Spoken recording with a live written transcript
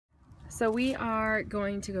So we are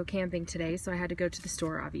going to go camping today, so I had to go to the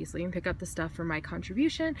store obviously and pick up the stuff for my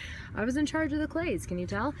contribution. I was in charge of the clays, can you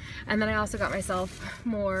tell? And then I also got myself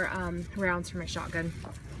more rounds for my shotgun.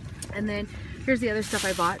 And then here's the other stuff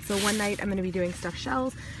I bought. So one night I'm going to be doing stuffed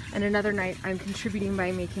shells, and another night I'm contributing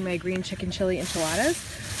by making my green chicken chili enchiladas.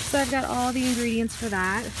 So I've got all the ingredients for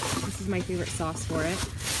that. This is my favorite sauce for it.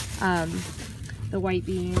 The white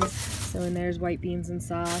beans. So in there's white beans and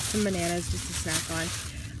sauce, some bananas just to snack on.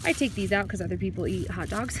 I take these out because other people eat hot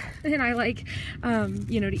dogs, and I like,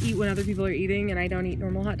 you know, to eat when other people are eating, and I don't eat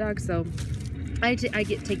normal hot dogs, so I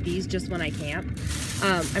take these just when I camp.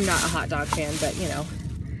 I'm not a hot dog fan, but you know,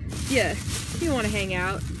 yeah, if you want to hang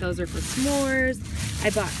out, those are for s'mores. I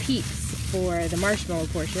bought Peeps for the marshmallow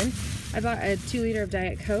portion. I bought a 2-liter of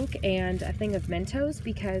Diet Coke and a thing of Mentos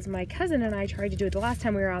because my cousin and I tried to do it the last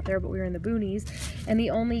time we were out there, but we were in the boonies, and the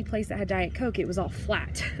only place that had Diet Coke, it was all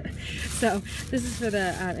flat. So this is for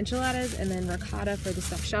the enchiladas, and then ricotta for the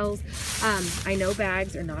stuffed shells. I know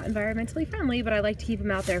bags are not environmentally friendly, but I like to keep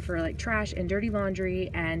them out there for like trash and dirty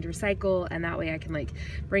laundry and recycle, and that way I can like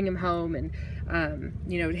bring them home and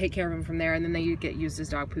you know, take care of them from there, and then they get used as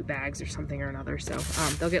dog poop bags or something or another. So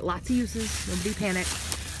they'll get lots of uses, nobody panic.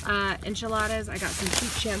 Enchiladas, I got some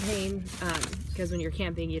cheap champagne because when you're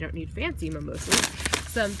camping you don't need fancy mimosas.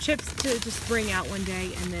 Some chips to just bring out one day,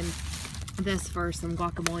 and then this for some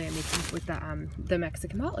guacamole I'm making with the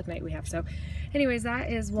Mexican potluck night we have. So anyways, that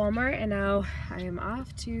is Walmart, and now I am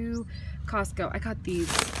off to Costco. I got these,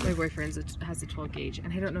 my boyfriend's has a 12 gauge,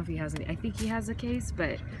 and I don't know if he has any. I think he has a case,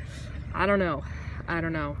 but I don't know,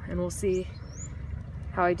 and we'll see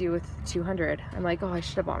how I do with 200. I'm like, oh, I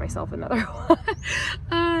should have bought myself another one.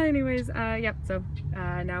 Anyways, yep, so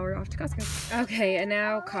now we're off to Costco. Okay, and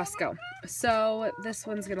now Costco. So this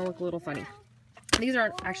one's gonna look a little funny. These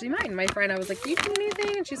aren't actually mine. My friend, I was like, do you need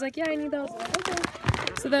anything? And she's like, yeah, I need those. I'm like,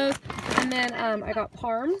 okay. So those, and then I got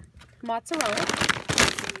Parm, mozzarella,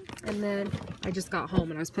 and then I just got home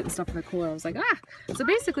and I was putting stuff in the cooler. I was like, ah. So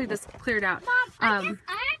basically this cleared out. Mom,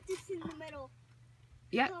 I have this in the middle.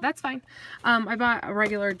 Yeah, that's fine. I bought a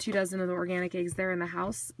regular 2 dozen of the organic eggs there in the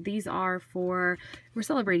house. These are for, we're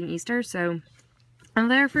celebrating Easter, so I'm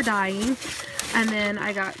there for dyeing. And then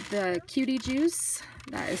I got the cutie juice.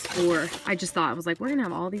 That is for, I just thought, I was like, we're gonna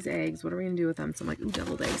have all these eggs. What are we gonna do with them? So I'm like, ooh,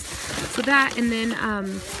 deviled eggs. So that, and then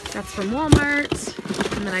that's from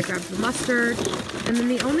Walmart. And then I grabbed the mustard. And then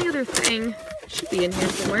the only other thing, should be in here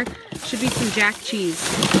somewhere, should be some jack cheese.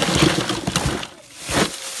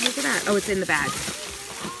 Look at that. Oh, it's in the bag.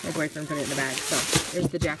 My boyfriend put it in the bag, so there's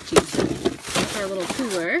the jack cheese. That's our little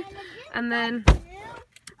cooler. And then,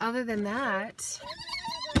 other than that,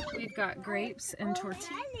 we've got grapes and tortillas.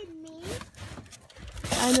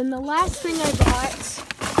 And then the last thing I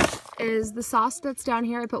bought is the sauce that's down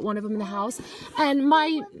here. I put one of them in the house. And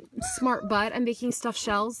my smart butt, I'm making stuffed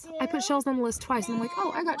shells. I put shells on the list twice, and I'm like,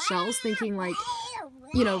 oh, I got shells, thinking like,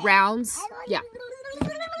 you know, rounds. Yeah.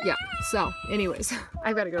 Yeah, so anyways,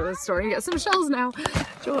 I've got to go to the store and get some shells now.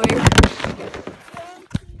 Joy.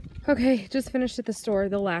 Okay, just finished at the store,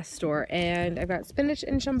 the last store, and I've got spinach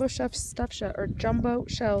and jumbo shells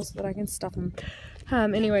so that I can stuff them.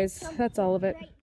 Anyways, that's all of it.